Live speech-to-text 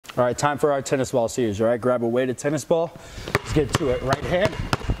All right, time for our tennis ball series, all right? Grab a weighted tennis ball. Let's get to it. Right hand,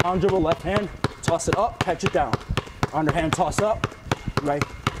 pound dribble, left hand, toss it up, catch it down. Underhand toss up, right,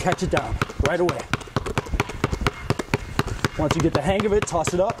 catch it down, right away. Once you get the hang of it,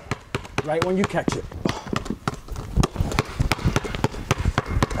 toss it up, right when you catch it.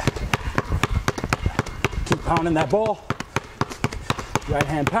 Keep pounding that ball. Right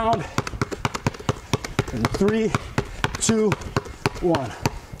hand pound. And 3, 2, 1.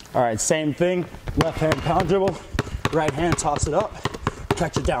 All right, same thing. Left hand pound dribble. Right hand toss it up,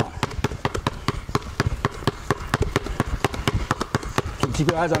 catch it down. Keep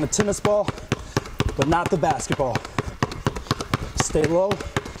your eyes on the tennis ball, but not the basketball. Stay low,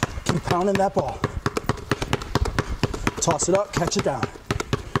 keep pounding that ball. Toss it up, catch it down.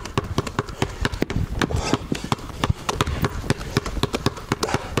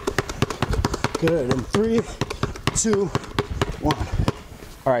 Good, and 3, 2, 1.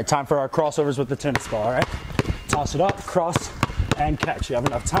 All right, time for our crossovers with the tennis ball, all right? Toss it up, cross, and catch. You have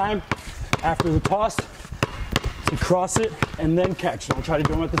enough time after the toss to cross it and then catch. Don't try to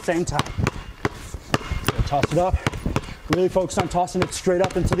do them at the same time. So toss it up. Really focus on tossing it straight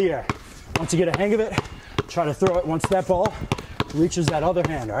up into the air. Once you get a hang of it, try to throw it once that ball reaches that other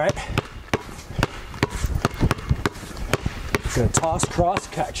hand, all right? Good, toss, cross,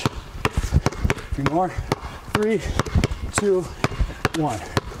 catch. A few more. 3, 2, 1.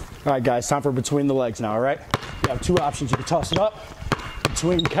 All right, guys, time for between the legs now, all right? You have two options. You can toss it up,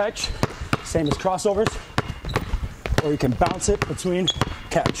 between, catch, same as crossovers, or you can bounce it between,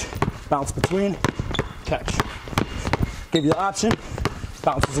 catch. Bounce between, catch. Give you the option.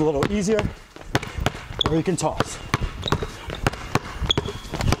 Bounce is a little easier, or you can toss.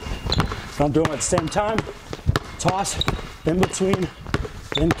 Don't do them at the same time. Toss, then between,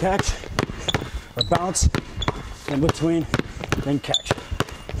 then catch, or bounce, then between, then catch.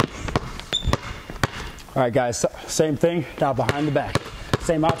 All right, guys, same thing, now behind the back.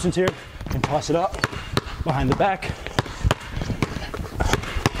 Same options here. You can toss it up, behind the back,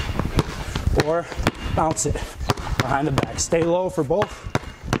 or bounce it behind the back. Stay low for both.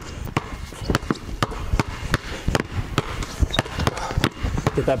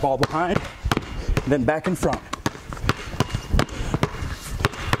 Get that ball behind, then back in front.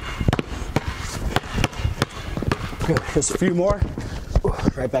 Good, just a few more.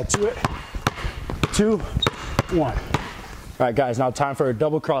 Right back to it. 2, 1. All right, guys, now time for a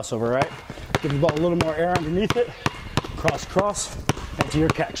double crossover, right? Give the ball a little more air underneath it. Cross, cross, into your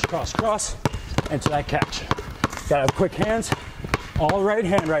catch. Cross, cross, into that catch. Gotta have quick hands. All right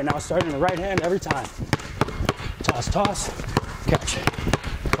hand right now, starting the right hand every time. Toss, toss, catch.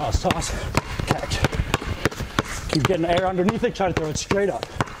 Toss, toss, catch. Keep getting the air underneath it. Try to throw it straight up.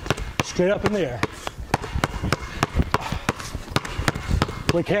 Straight up in the air.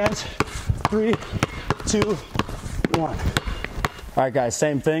 Quick hands. 3, 2, 1. All right, guys,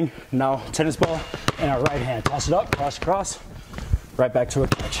 same thing. Now tennis ball in our right hand. Toss it up, cross, cross, right back to a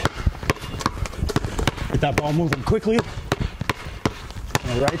catch. Get that ball moving quickly,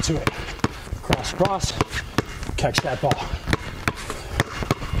 and right to it. Cross, cross, catch that ball.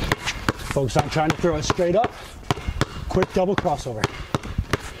 Focus on trying to throw it straight up. Quick double crossover.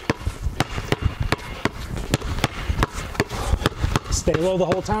 Stay low the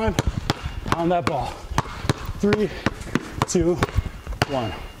whole time. Pound that ball. 3, 2,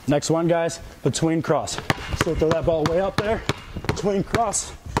 1. Next one, guys, between cross. Still throw that ball way up there. Between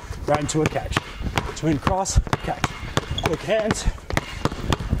cross, right into a catch. Between cross, catch. Quick hands,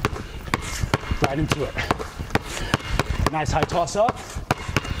 right into it. Nice high toss up.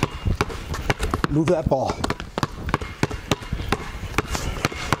 Move that ball.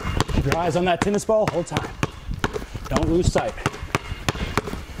 Keep your eyes on that tennis ball the whole time. Don't lose sight.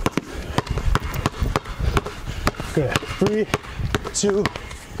 Good. 3, 2,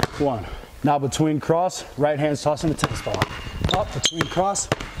 1. Now between cross, right hand's tossing the tennis ball. Up, between cross,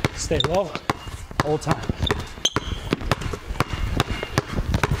 stay low, whole time.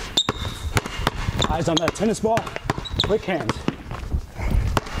 Eyes on that tennis ball, quick hands.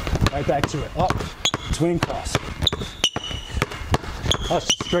 Right back to it. Up, between cross. Toss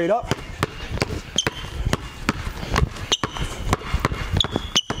it straight up.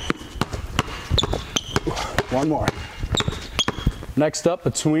 One more. Next up,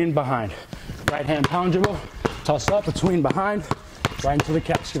 between, behind. Right hand pound dribble, toss up, between, behind, right into the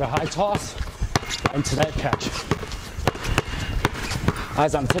catch. Give a high toss, right into that catch.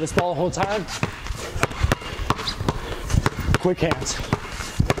 Eyes on the tennis ball the whole time. Quick hands.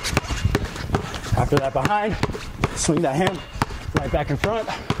 After that behind, swing that hand right back in front,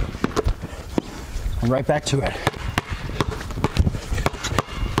 and right back to it.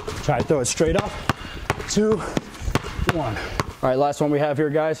 Try to throw it straight up. 2, 1. All right, last one we have here,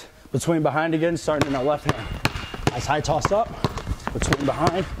 guys. Between behind again, starting in our left hand. Nice high toss up, between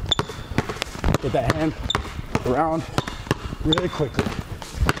behind. Get that hand around really quickly.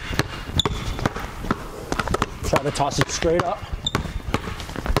 Try to toss it straight up.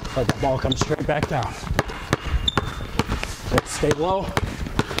 Let the ball come straight back down. Let's stay low.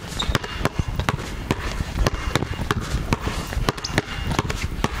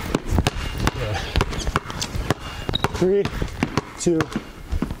 Good. 3, 2,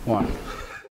 1.